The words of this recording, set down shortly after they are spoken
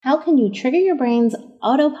can you trigger your brain's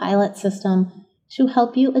autopilot system to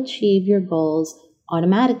help you achieve your goals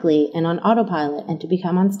automatically and on autopilot and to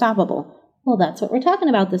become unstoppable? Well, that's what we're talking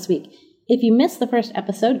about this week. If you missed the first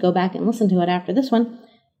episode, go back and listen to it after this one.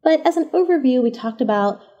 But as an overview, we talked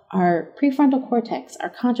about our prefrontal cortex, our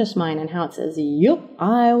conscious mind, and how it says, yep,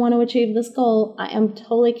 I want to achieve this goal. I am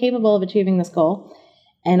totally capable of achieving this goal.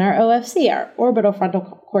 And our OFC, our orbital frontal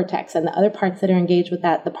cortex, and the other parts that are engaged with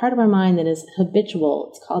that, the part of our mind that is habitual,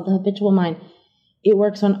 it's called the habitual mind. It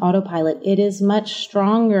works on autopilot. It is much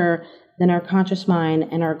stronger than our conscious mind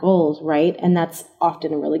and our goals, right? And that's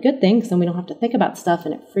often a really good thing because then we don't have to think about stuff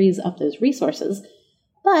and it frees up those resources.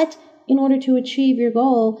 But in order to achieve your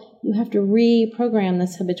goal, you have to reprogram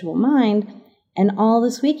this habitual mind. And all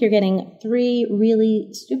this week, you're getting 3 really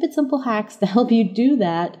stupid, simple hacks to help you do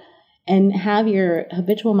that and have your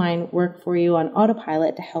habitual mind work for you on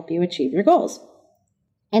autopilot to help you achieve your goals.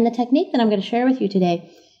 And the technique that I'm going to share with you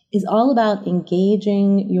today is all about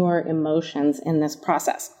engaging your emotions in this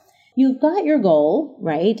process. You've got your goal,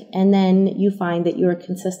 right? And then you find that you're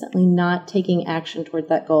consistently not taking action toward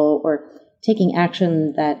that goal or taking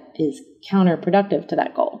action that is counterproductive to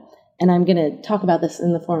that goal. And I'm going to talk about this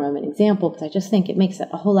in the form of an example because I just think it makes it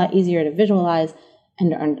a whole lot easier to visualize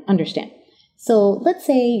and to understand. So let's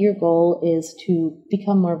say your goal is to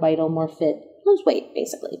become more vital, more fit, lose weight,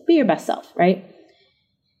 basically. Be your best self, right?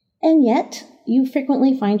 And yet, you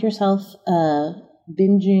frequently find yourself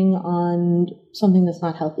binging on something that's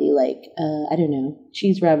not healthy, like, I don't know,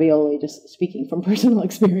 cheese ravioli, just speaking from personal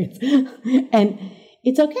experience. And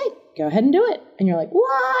it's okay. Go ahead and do it. And you're like,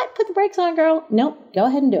 what? Put the brakes on, girl. Nope. Go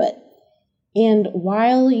ahead and do it. And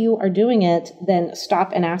while you are doing it, then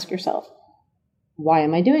stop and ask yourself, why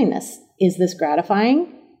am I doing this? Is this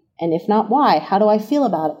gratifying? And if not, why? How do I feel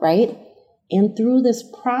about it, right? And through this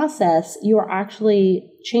process, you are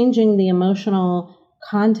actually changing the emotional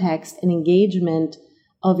context and engagement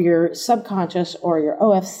of your subconscious or your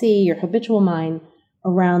OFC, your habitual mind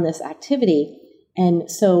around this activity.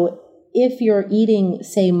 And so if you're eating,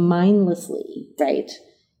 say, mindlessly, right?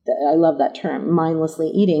 I love that term, mindlessly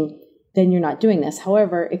eating, then you're not doing this.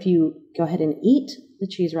 However, if you go ahead and eat the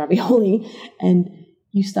cheese ravioli and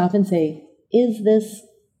you stop and say, is this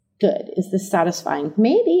good? Is this satisfying?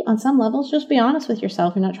 Maybe on some levels, just be honest with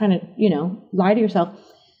yourself. You're not trying to, lie to yourself.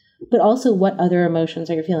 But also, what other emotions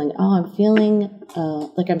are you feeling? Oh, I'm feeling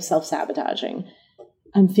like I'm self-sabotaging.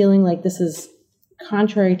 I'm feeling like this is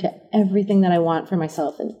contrary to everything that I want for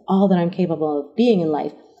myself and all that I'm capable of being in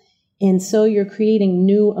life. And so you're creating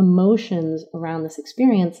new emotions around this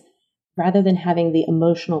experience rather than having the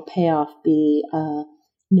emotional payoff be,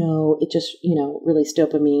 no, it just, released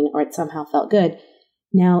dopamine or it somehow felt good.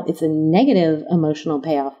 Now it's a negative emotional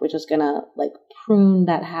payoff, which is going to prune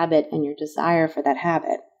that habit and your desire for that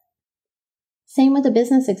habit. Same with the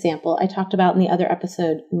business example I talked about in the other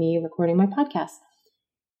episode, me recording my podcast.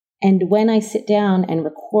 And when I sit down and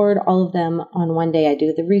record all of them on one day, I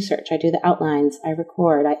do the research, I do the outlines, I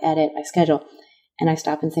record, I edit, I schedule, and I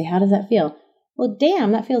stop and say, how does that feel? Well,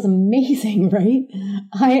 damn, that feels amazing, right?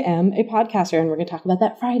 I am a podcaster, and we're going to talk about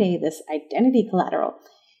that Friday, this identity collateral.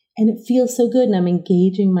 And it feels so good, and I'm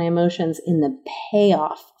engaging my emotions in the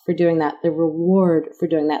payoff for doing that, the reward for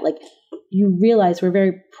doing that. You realize we're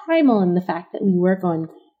very primal in the fact that we work on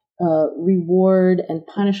reward and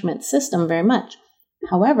punishment system very much.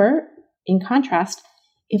 However, in contrast,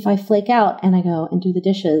 if I flake out and I go and do the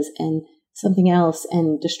dishes and something else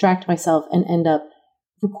and distract myself and end up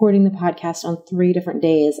recording the podcast on 3 different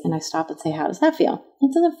days, and I stop and say, how does that feel?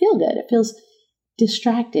 It doesn't feel good. It feels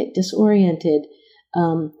distracted, disoriented.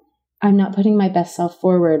 I'm not putting my best self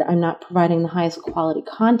forward. I'm not providing the highest quality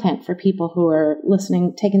content for people who are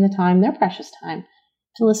listening, taking the time, their precious time,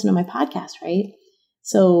 to listen to my podcast, right?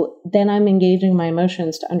 So then I'm engaging my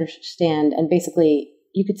emotions to understand, and basically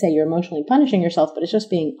you could say you're emotionally punishing yourself, but it's just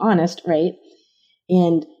being honest, right?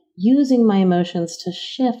 And using my emotions to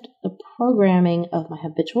shift the programming of my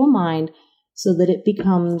habitual mind so that it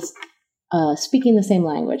becomes speaking the same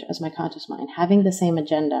language as my conscious mind, having the same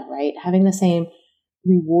agenda, right? Having the same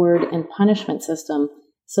reward and punishment system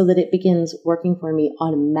so that it begins working for me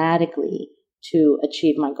automatically to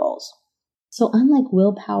achieve my goals. So unlike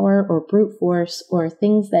willpower or brute force or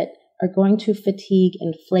things that are going to fatigue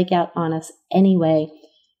and flake out on us anyway,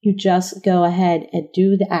 you just go ahead and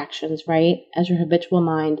do the actions, right? As your habitual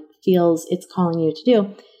mind feels it's calling you to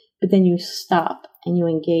do, but then you stop and you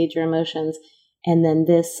engage your emotions, and then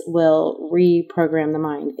this will reprogram the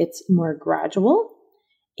mind. It's more gradual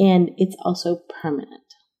and it's also permanent.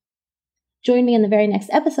 Join me in the very next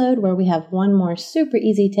episode where we have one more super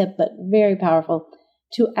easy tip, but very powerful,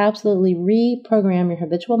 to absolutely reprogram your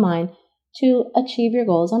habitual mind to achieve your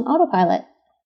goals on autopilot.